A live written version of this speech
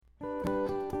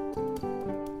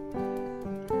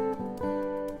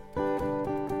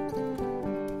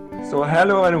So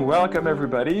hello and welcome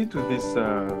everybody to this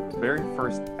very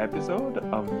first episode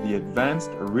of the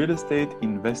Advanced Real Estate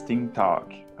Investing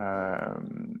Talk.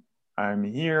 I'm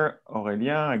here,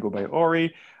 Aurélien, I go by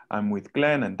Ori. I'm with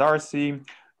Glenn and Darcy.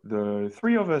 The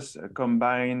three of us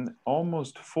combine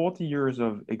almost 40 years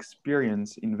of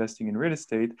experience investing in real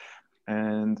estate.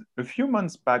 And a few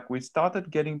months back, we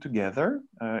started getting together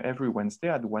every Wednesday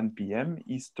at 1 p.m.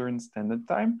 Eastern Standard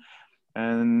Time.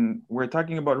 And we're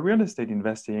talking about real estate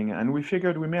investing, and we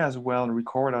figured we may as well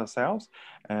record ourselves,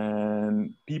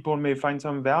 and people may find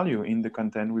some value in the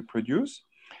content we produce.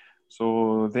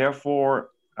 So therefore,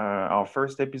 our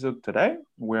first episode today,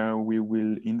 where we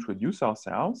will introduce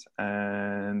ourselves,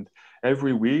 and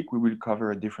every week we will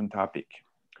cover a different topic.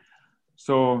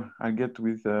 So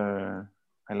I'll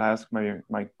ask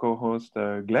my co-host,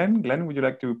 Glenn. Glenn, would you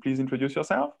like to please introduce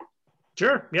yourself?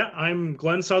 Sure. Yeah, I'm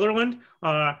Glenn Sutherland.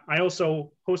 I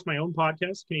also host my own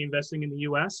podcast, Canadian Investing in the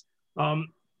U.S.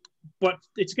 But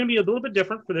it's going to be a little bit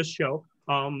different for this show.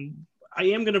 I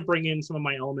am going to bring in some of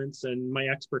my elements and my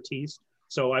expertise.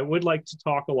 So I would like to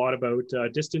talk a lot about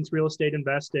distance real estate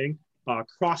investing,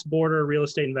 cross-border real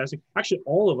estate investing. Actually,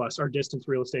 all of us are distance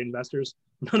real estate investors.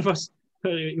 None of us,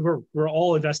 we're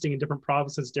all investing in different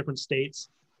provinces, different states.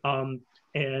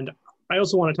 And I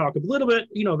also want to talk a little bit,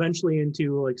 eventually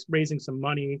into like raising some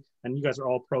money, and you guys are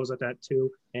all pros at that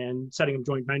too, and setting up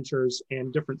joint ventures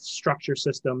and different structure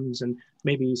systems and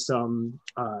maybe some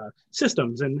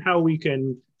systems and how we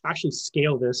can actually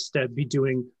scale this to be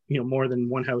doing, more than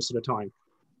one house at a time.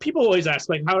 People always ask,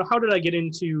 like, how did I get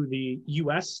into the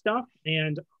US stuff?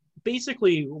 And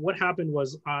basically what happened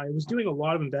was I was doing a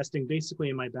lot of investing basically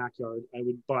in my backyard. I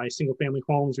would buy single family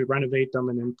homes, we'd renovate them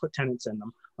and then put tenants in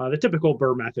them, the typical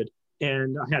BRRRR method.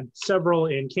 And I had several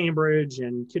in Cambridge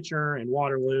and Kitchener and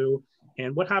Waterloo.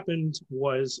 And what happened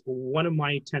was one of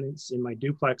my tenants in my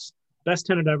duplex, best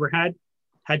tenant I ever had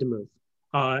to move.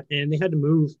 And they had to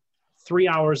move 3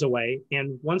 hours away.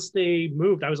 And once they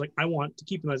moved, I was like, I want to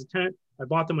keep them as a tenant. I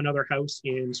bought them another house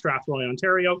in Strathroy,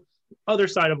 Ontario, other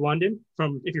side of London,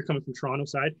 if you're coming from Toronto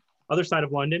side, other side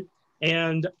of London.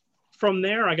 And from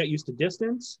there, I got used to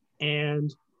distance.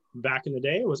 And back in the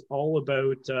day, it was all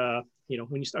about, I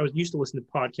was used to listen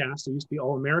to podcasts. It used to be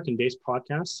all American-based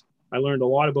podcasts. I learned a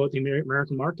lot about the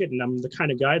American market, and I'm the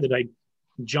kind of guy that I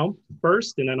jump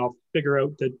first, and then I'll figure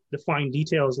out the fine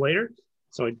details later.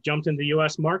 So I jumped into the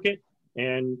U.S. market,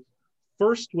 and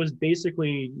first was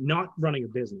basically not running a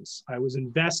business. I was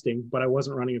investing, but I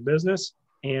wasn't running a business.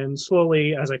 And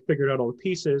slowly, as I figured out all the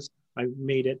pieces, I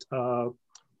made it a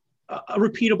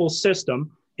repeatable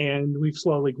system. And we've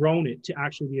slowly grown it to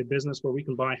actually be a business where we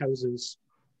can buy houses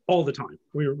all the time.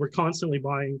 We're constantly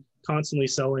buying, constantly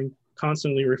selling,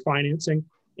 constantly refinancing.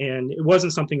 And it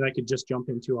wasn't something that I could just jump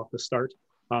into off the start,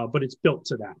 but it's built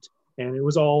to that. And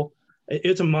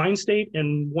it's a mind state.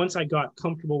 And once I got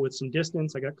comfortable with some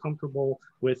distance, I got comfortable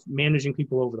with managing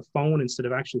people over the phone instead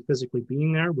of actually physically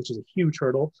being there, which is a huge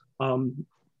hurdle.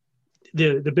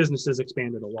 The business has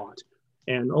expanded a lot.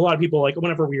 And a lot of people, like,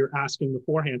 whenever we were asking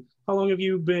beforehand, how long have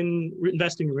you been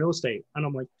investing in real estate? And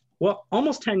I'm like, well,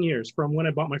 almost 10 years from when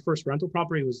I bought my first rental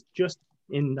property. Was just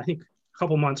in, I think, a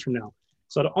couple months from now.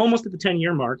 So almost at the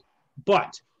 10-year mark.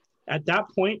 But at that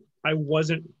point, I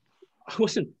was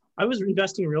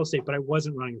investing in real estate, but I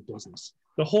wasn't running a business.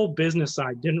 The whole business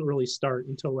side didn't really start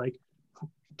until like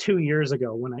 2 years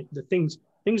ago when things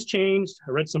changed.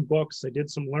 I read some books, I did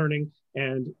some learning,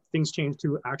 and things changed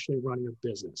to actually running a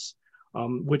business.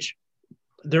 Which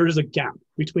there is a gap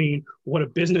between what a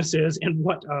business is and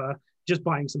what just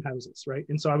buying some houses, right?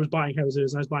 And so I was buying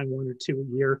houses and I was buying 1 or 2 a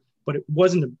year, but it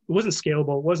wasn't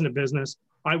scalable. It wasn't a business.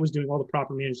 I was doing all the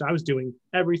property management. I was doing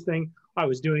everything. I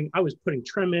was putting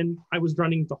trim in. I was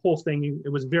running the whole thing. It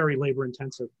was very labor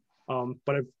intensive.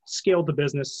 But I've scaled the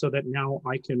business so that now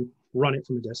I can run it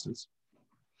from a distance.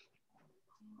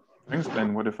 Thanks,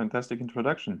 Ben. What a fantastic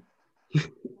introduction.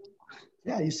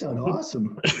 Yeah, you sound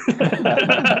awesome.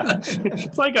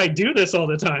 It's like I do this all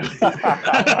the time.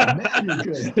 Man, you're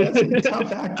good. That's a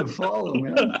tough act to follow,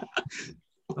 man.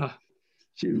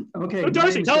 Shoot. Okay. So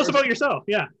Darcy, tell us about yourself.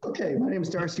 Yeah. Okay, my name is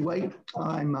Darcy White.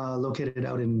 I'm located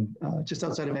out in just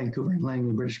outside of Vancouver in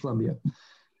Langley, British Columbia.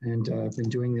 And I've been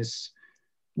doing this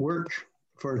work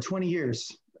for 20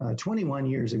 years. 21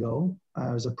 years ago,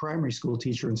 I was a primary school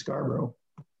teacher in Scarborough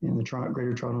in the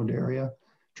Greater Toronto area,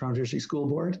 Toronto District School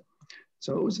Board.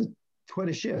 So it was quite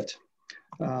a shift.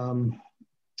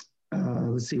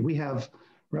 Let's see, we have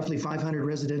roughly 500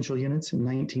 residential units in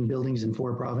 19 buildings in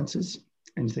 4 provinces.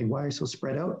 And you think, why are you so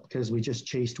spread out? Because we just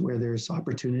chased where there's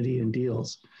opportunity and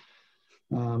deals.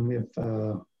 We have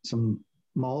some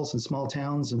malls in small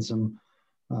towns and some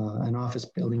an office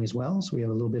building as well. So we have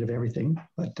a little bit of everything,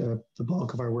 but the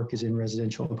bulk of our work is in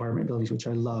residential apartment buildings, which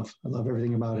I love. I love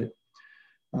everything about it.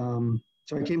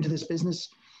 So I came to this business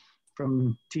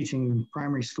from teaching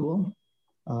primary school,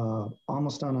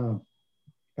 almost on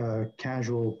a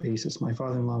casual basis. My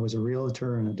father-in-law was a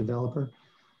realtor and a developer,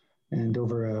 and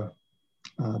over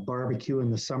a barbecue in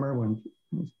the summer, when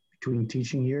between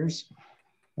teaching years,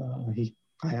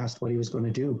 I asked what he was going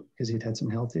to do because he'd had some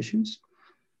health issues.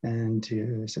 And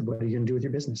I said, "What are you going to do with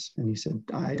your business?" And he said,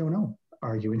 "I don't know.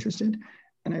 Are you interested?"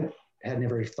 And I had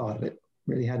never thought of it,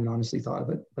 really hadn't honestly thought of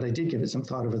it, but I did give it some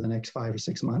thought over the next 5 or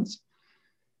 6 months.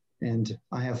 And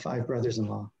I have 5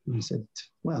 brothers-in-law. And he said,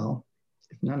 "Well,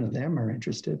 if none of them are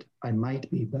interested, I might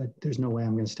be, but there's no way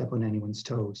I'm going to step on anyone's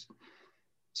toes."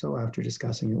 So after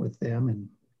discussing it with them and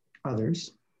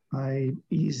others, I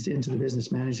eased into the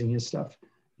business managing his stuff.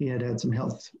 He had had some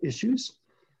health issues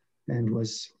and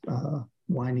was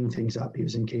winding things up. He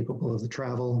was incapable of the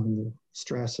travel and the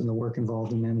stress and the work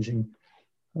involved in managing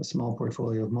a small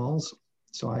portfolio of malls.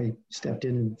 So I stepped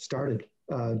in and started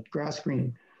grass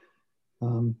greening.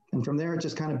 And from there, it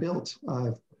just kind of built.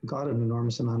 I've got an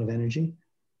enormous amount of energy.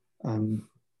 I'm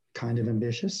kind of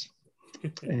ambitious,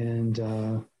 and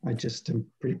I just am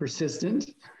pretty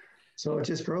persistent. So it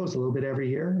just grows a little bit every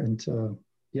year. And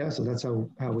yeah, so that's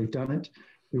how we've done it.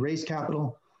 We raise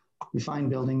capital, we find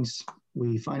buildings,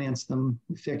 we finance them,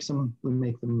 we fix them, we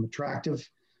make them attractive,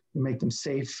 we make them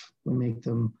safe, we make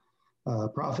them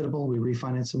profitable, we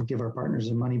refinance them, give our partners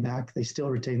their money back, they still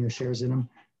retain their shares in them,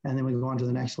 and then we go on to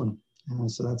the next one.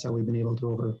 So that's how we've been able to,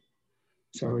 over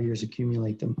several years,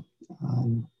 accumulate them.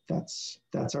 That's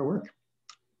our work.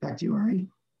 Back to you, Ari.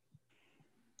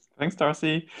 Thanks,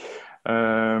 Darcy.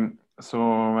 So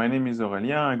my name is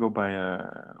Aurélien. I go by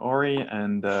Ori,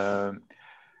 and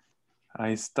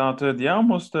I started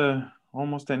almost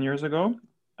 10 years ago.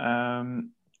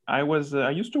 I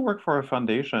used to work for a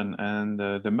foundation, and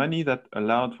the money that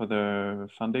allowed for the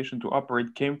foundation to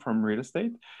operate came from real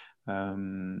estate.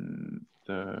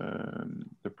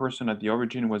 The person at the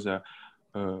origin was a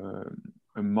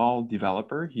mall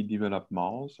developer. He developed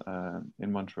malls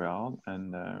in Montreal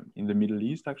and in the Middle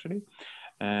East, actually.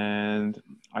 And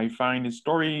I find his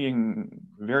story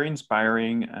very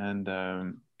inspiring. And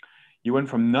he went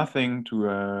from nothing to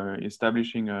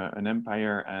establishing an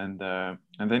empire, and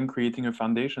then creating a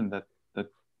foundation that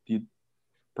did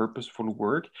purposeful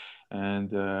work and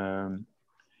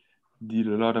did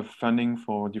a lot of funding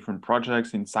for different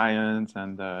projects in science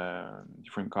and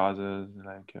different causes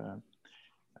like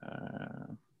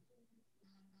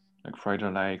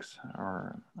Fragile Lakes,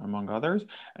 or among others.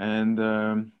 And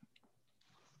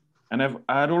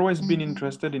I'd always been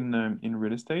interested in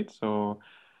real estate, so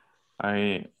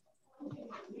I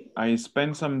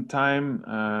spent some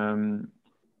time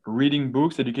reading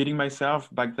books, educating myself.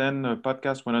 Back then,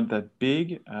 podcasts were not that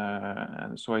big,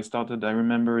 and so I started. I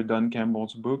remember Don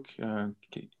Campbell's book,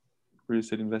 Real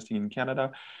Estate Investing in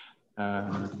Canada,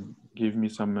 gave me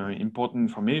some important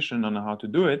information on how to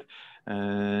do it.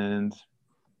 And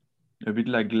a bit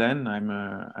like Glenn, I'm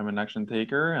an action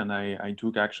taker, and I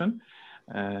took action.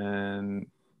 And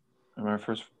my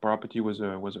first property was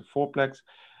a fourplex,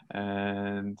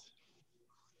 and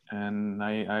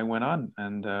I went on,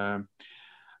 and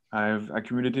I've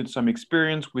accumulated some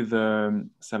experience with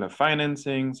seller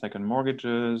financing, second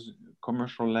mortgages,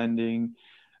 commercial lending.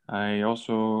 I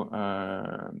also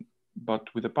bought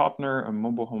with a partner a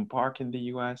mobile home park in the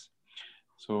US.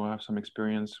 So I have some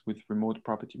experience with remote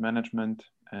property management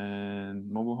and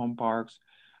mobile home parks.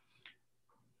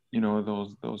 You know,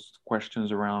 those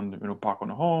questions around,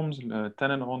 park-owned homes,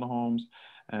 tenant-owned homes,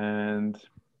 and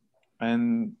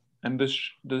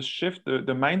the shift,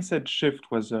 the mindset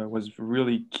shift was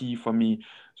really key for me.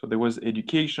 So there was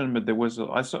education, but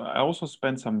I also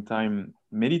spent some time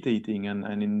meditating and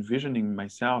envisioning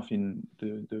myself in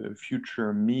the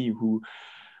future me, who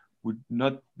would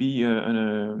not be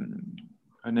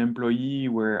an employee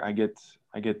where I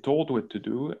get told what to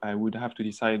do. I would have to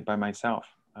decide by myself,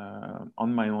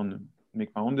 on my own,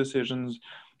 make my own decisions.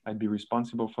 I'd be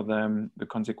responsible for them. The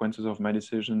consequences of my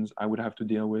decisions I would have to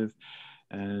deal with.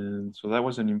 And so that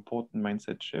was an important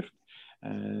mindset shift.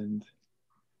 And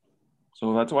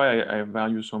so that's why I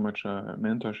value so much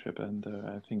mentorship. And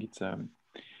I think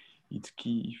it's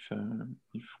key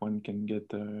if one can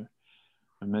get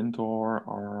a mentor,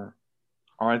 or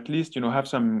at least, have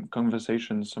some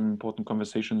conversations, some important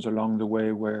conversations along the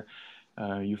way, where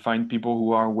you find people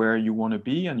who are where you want to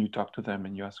be, and you talk to them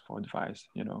and you ask for advice.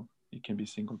 It can be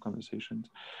single conversations.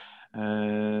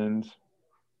 And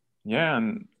yeah,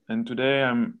 and today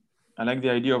I like the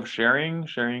idea of sharing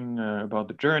about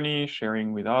the journey,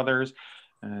 sharing with others,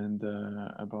 and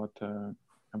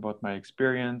about my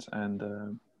experience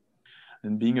and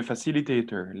being a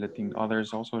facilitator, letting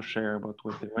others also share about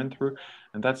what they went through.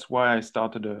 And that's why I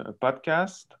started a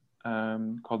podcast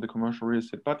called the Commercial Real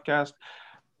Estate Podcast,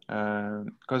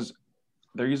 because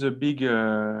there is a big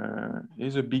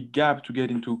gap to get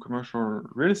into commercial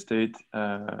real estate,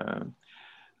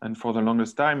 and for the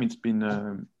longest time it's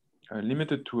been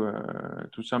limited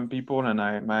to some people. And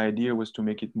my idea was to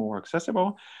make it more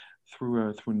accessible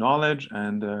through knowledge,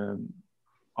 and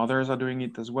others are doing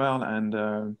it as well.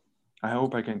 And I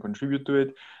hope I can contribute to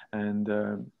it. And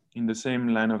in the same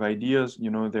line of ideas,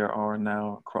 there are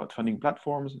now crowdfunding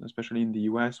platforms, especially in the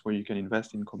US, where you can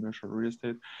invest in commercial real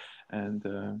estate. And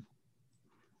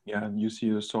you see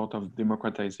a sort of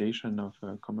democratization of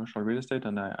commercial real estate,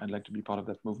 and I'd like to be part of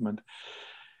that movement.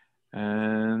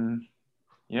 And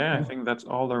I think that's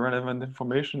all the relevant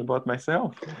information about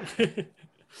myself.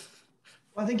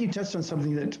 Well, I think you touched on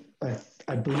something that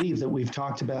I believe that we've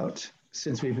talked about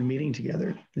since we've been meeting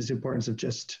together, is the importance of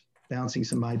just bouncing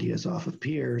some ideas off of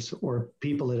peers or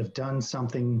people that have done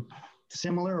something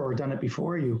similar or done it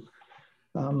before you.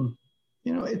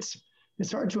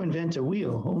 It's hard to invent a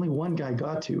wheel. Only one guy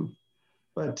got to,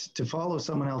 but to follow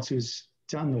someone else who's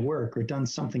done the work or done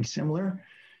something similar,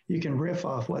 you can riff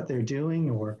off what they're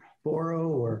doing or borrow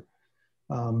or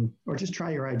just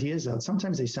try your ideas out.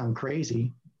 Sometimes they sound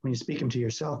crazy when you speak them to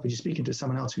yourself, but you speak them to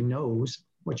someone else who knows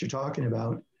what you're talking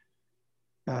about.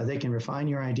 They can refine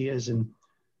your ideas. And,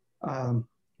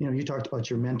 you talked about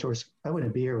your mentors. I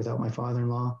wouldn't be here without my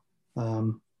father-in-law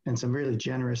and some really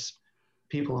generous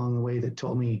people along the way that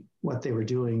told me what they were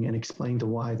doing and explained the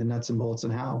why, the nuts and bolts,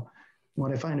 and how.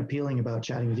 What I find appealing about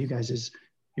chatting with you guys is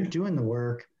you're doing the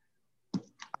work. I'm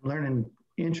learning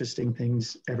interesting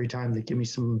things every time that give me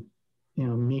some,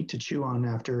 meat to chew on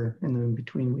after in the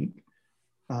in-between week.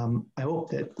 I hope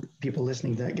that people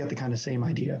listening to that get the kind of same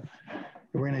idea.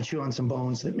 We're going to chew on some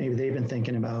bones that maybe they've been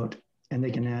thinking about, and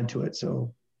they can add to it.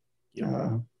 So,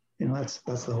 that's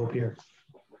the hope here.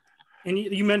 And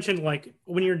you mentioned, like,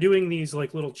 when you're doing these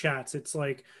like little chats, it's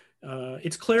like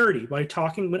it's clarity by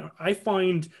talking. I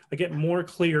find I get more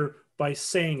clear by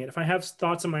saying it. If I have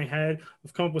thoughts in my head,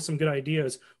 I've come up with some good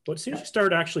ideas. But as soon as you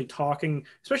start actually talking,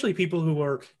 especially people who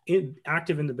are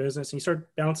active in the business, and you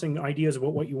start bouncing ideas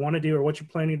about what you want to do or what you're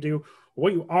planning to do or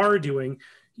what you are doing,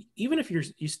 even if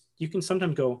you can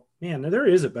sometimes go, man, there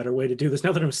is a better way to do this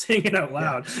now that I'm saying it out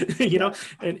loud,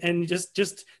 and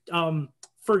just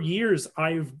for years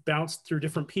I've bounced through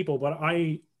different people, but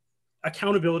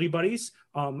accountability buddies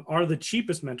are the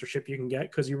cheapest mentorship you can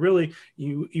get, because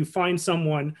you find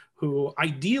someone who,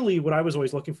 ideally what I was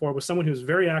always looking for was someone who's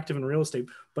very active in real estate,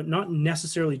 but not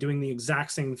necessarily doing the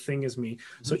exact same thing as me.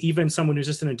 Mm-hmm. So even someone who's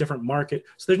just in a different market.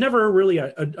 So there's never really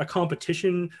a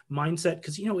competition mindset,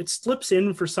 because, it slips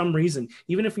in for some reason,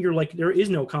 even if you're like, there is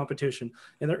no competition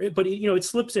but it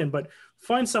slips in. But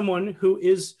find someone who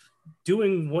is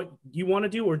doing what you want to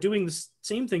do or doing the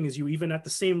same thing as you, even at the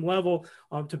same level,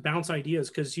 to bounce ideas.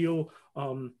 Because you'll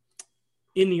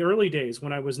in the early days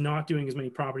when I was not doing as many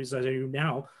properties as I do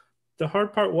now, the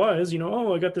hard part was, I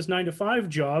got this 9-to-5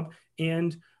 job,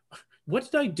 and what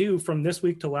did I do from this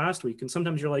week to last week? And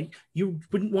sometimes you're like, you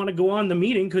wouldn't want to go on the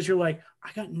meeting because you're like,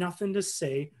 I got nothing to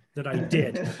say that I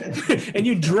did. And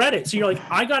you dread it. So you're like,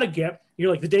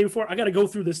 you're like, the day before, I got to go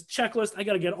through this checklist. I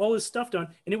got to get all this stuff done.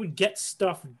 And it would get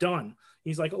stuff done.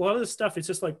 He's like, a lot of this stuff, it's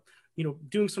just like,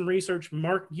 doing some research,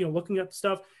 looking at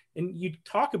stuff, and you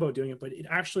talk about doing it, but it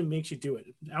actually makes you do it.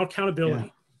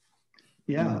 Accountability.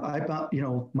 Yeah.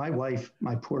 My wife,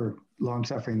 my poor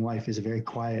long-suffering wife, is a very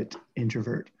quiet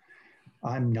introvert.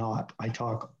 I'm not. I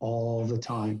talk all the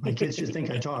time. My kids just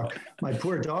think I talk. My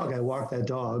poor dog, I walk that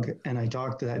dog and I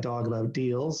talk to that dog about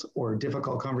deals or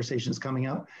difficult conversations coming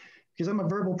up, because I'm a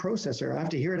verbal processor. I have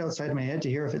to hear it outside my head to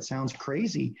hear if it sounds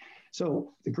crazy.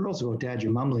 So the girls go, Dad,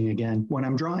 you're mumbling again, when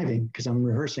I'm driving, because I'm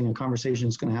rehearsing a conversation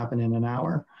that's going to happen in an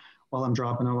hour while I'm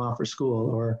dropping them off for school.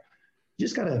 Or you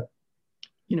just got to,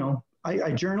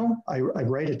 I journal, I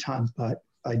write a ton, but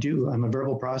I'm a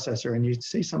verbal processor, and you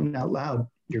say something out loud,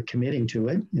 you're committing to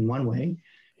it in one way,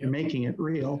 you're making it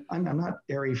real. I'm not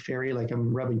airy-fairy, like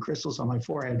I'm rubbing crystals on my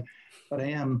forehead, but I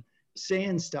am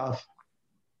saying stuff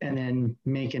and then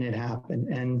making it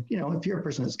happen. And, if you're a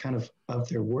person that's kind of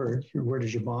their word, your word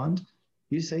is your bond.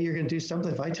 You say you're going to do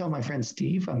something. If I tell my friend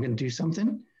Steve I'm going to do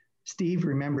something, Steve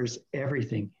remembers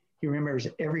everything. He remembers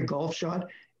every golf shot,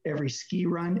 every ski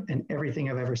run, and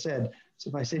everything I've ever said. So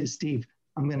if I say to Steve,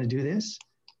 I'm going to do this,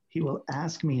 he will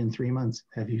ask me in 3 months,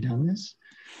 have you done this?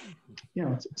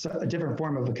 It's a different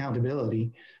form of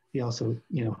accountability. he also,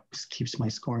 keeps my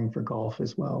scoring for golf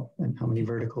as well, and how many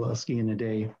vertical I'll ski in a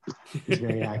day is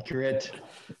very accurate.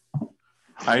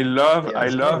 I love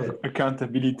It.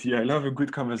 accountability. I love a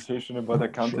good conversation about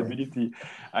accountability.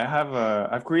 Sure.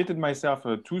 I've created myself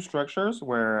two structures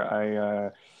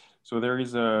where so there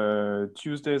is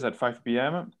Tuesdays at 5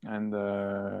 p.m. and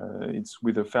it's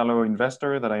with a fellow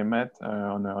investor that I met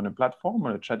on a platform,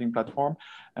 on a chatting platform,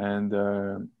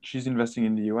 and she's investing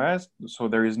in the US. So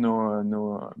there is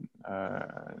no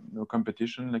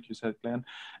competition, like you said, Glenn.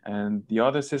 And the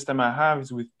other system I have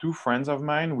is with two friends of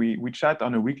mine. We chat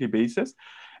on a weekly basis,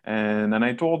 and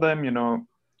I told them,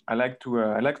 I like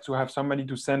to have somebody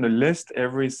to send a list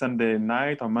every Sunday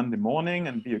night or Monday morning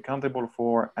and be accountable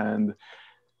for.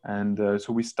 And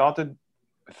so we started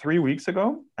 3 weeks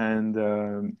ago, and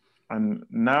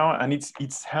now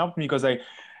it's helped me because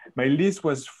my list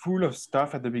was full of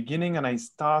stuff at the beginning, and I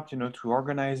start to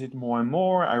organize it more and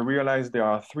more. I realized there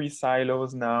are 3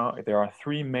 silos now. There are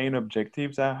 3 main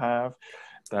objectives I have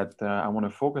that I want to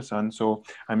focus on. So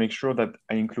I make sure that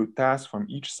I include tasks from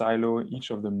each silo, each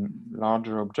of the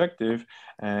larger objective,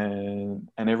 and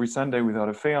every Sunday, without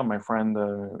a fail, my friend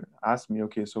asked me,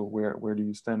 okay, so where do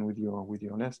you stand with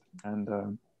your list?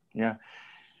 And yeah,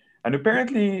 and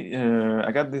apparently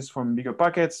I got this from Bigger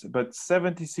Pockets, but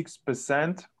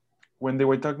 76% when they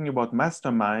were talking about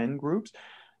mastermind groups,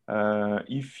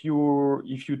 if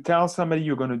you tell somebody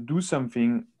you're going to do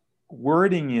something,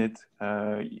 wording it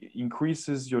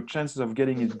increases your chances of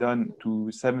getting it done to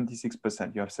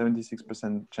 76%. You have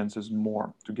 76% chances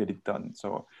more to get it done.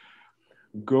 So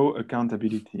go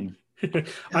accountability.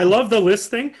 I love the list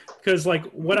thing because like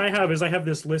what I have is I have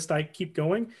this list I keep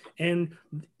going, and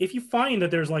if you find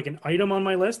that there's like an item on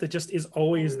my list that just is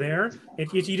always there,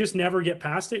 you just never get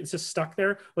past it, it's just stuck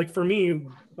there. Like for me,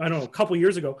 I don't know, a couple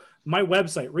years ago, my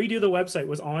website, redo the website,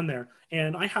 was on there,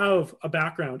 and I have a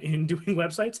background in doing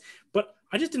websites, but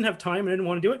I just didn't have time and I didn't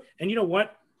want to do it. And you know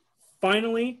what?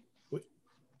 Finally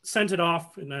sent it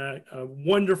off, and a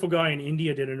wonderful guy in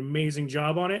India did an amazing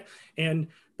job on it. And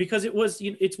because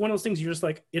it's one of those things you're just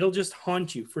like, it'll just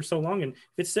haunt you for so long. And if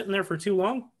it's sitting there for too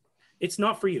long, it's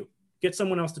not for you. Get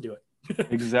someone else to do it.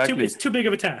 Exactly. It's too big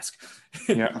of a task.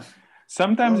 Yeah.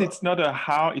 Sometimes it's not a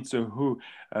how, it's a who.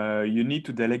 You need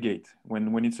to delegate.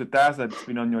 When it's a task that's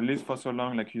been on your list for so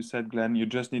long, like you said, Glenn, you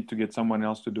just need to get someone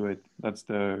else to do it. That's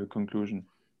the conclusion.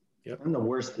 Yep. I'm the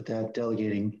worst at that,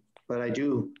 delegating, but I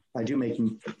do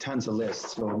making tons of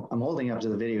lists. So I'm holding up to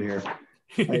the video here.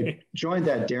 I joined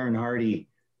that Darren Hardy,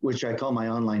 which I call my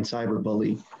online cyber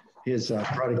bully, his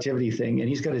productivity thing. And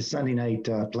he's got his Sunday night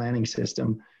planning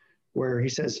system where he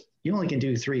says, you only can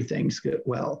do 3 things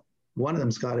well. One of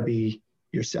them's got to be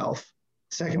yourself.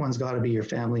 Second one's got to be your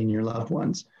family and your loved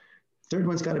ones. Third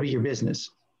one's got to be your business.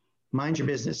 Mind your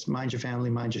business, mind your family,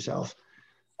 mind yourself,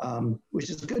 which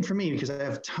is good for me because I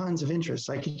have tons of interests.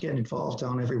 I can get involved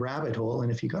down every rabbit hole.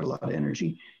 And if you've got a lot of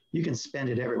energy, you can spend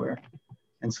it everywhere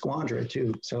and squander it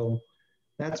too. So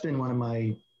that's been one of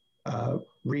my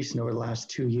recent over the last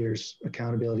 2 years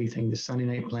accountability thing, the Sunday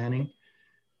night planning.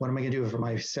 What am I going to do for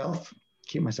myself?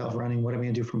 Keep myself running. What am I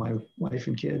going to do for my wife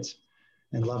and kids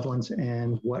and loved ones?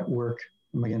 And what work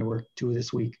am I going to do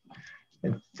this week?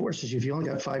 It forces you, if you only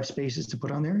got 5 spaces to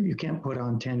put on there, you can't put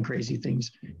on 10 crazy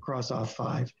things, cross off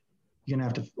 5. You're going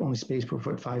to have to only space per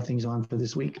put 5 things on for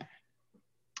this week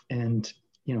and,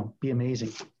 be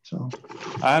amazing. So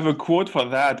I have a quote for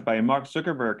that by Mark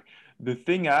Zuckerberg. The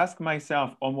thing I ask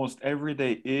myself almost every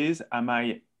day is, am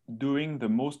I doing the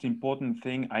most important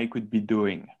thing I could be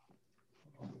doing?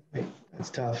 That's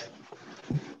tough.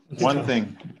 One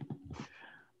thing.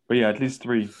 But yeah, at least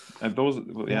 3. And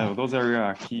those areas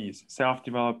are keys.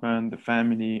 Self-development, the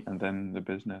family, and then the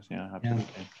business. Yeah, absolutely.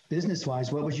 Yeah.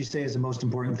 Business-wise, what would you say is the most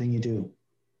important thing you do?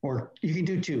 Or you can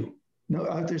do 2.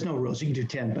 No, there's no rules. You can do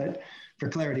 10. But for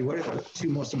clarity, what are the 2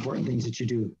 most important things that you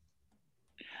do?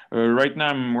 Right now,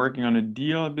 I'm working on a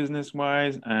deal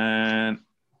business-wise, and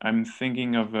I'm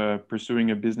thinking of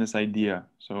pursuing a business idea.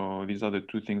 So these are the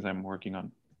 2 things I'm working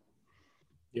on.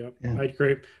 Yeah, I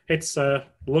agree. It's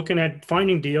looking at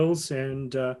finding deals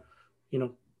and,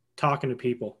 talking to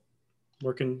people,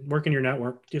 working your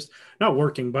network, just not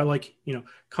working, but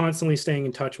constantly staying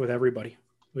in touch with everybody,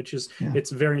 which is,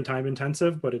 it's very time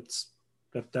intensive, but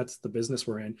that's the business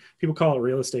we're in. People call it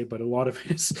real estate, but a lot of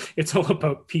it's all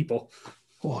about people.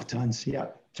 Oh, tons. Yeah.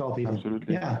 It's all people.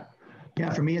 Absolutely. Yeah.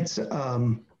 Yeah. For me, it's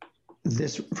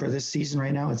for this season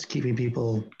right now, it's keeping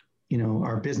people,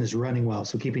 our business running well.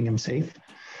 So keeping them safe.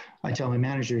 I tell my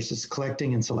managers it's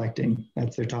collecting and selecting.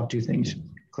 That's their top 2 things.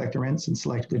 Collect the rents and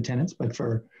select good tenants. But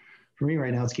for me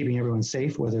right now, it's keeping everyone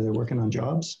safe, whether they're working on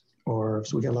jobs or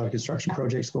so we got a lot of construction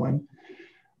projects going.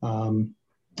 And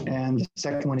the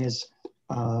second one is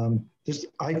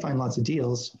I find lots of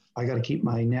deals. I got to keep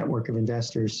my network of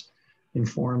investors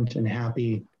informed and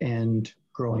happy and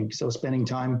growing. So spending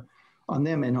time on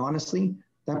them. And honestly,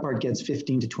 that part gets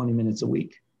 15 to 20 minutes a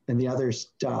week. And the other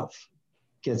stuff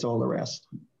gets all the rest.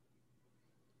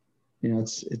 You know,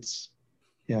 it's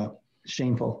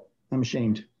shameful. I'm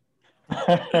ashamed.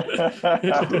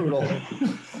 It's brutal.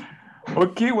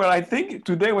 Okay, well, I think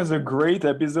today was a great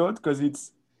episode because it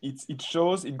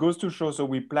goes to show. So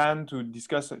we plan to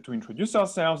introduce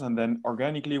ourselves, and then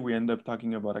organically we end up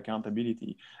talking about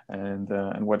accountability and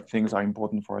what things are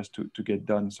important for us to get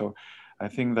done. So I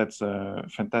think that's a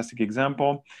fantastic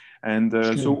example. And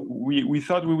so we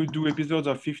thought we would do episodes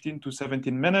of 15 to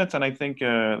 17 minutes, and I think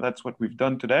that's what we've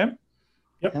done today.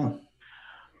 Yep. Yeah.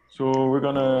 So we're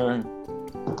gonna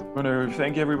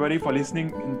thank everybody for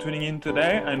listening and tuning in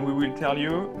today, and we will tell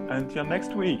you until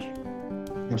next week.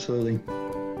 Absolutely.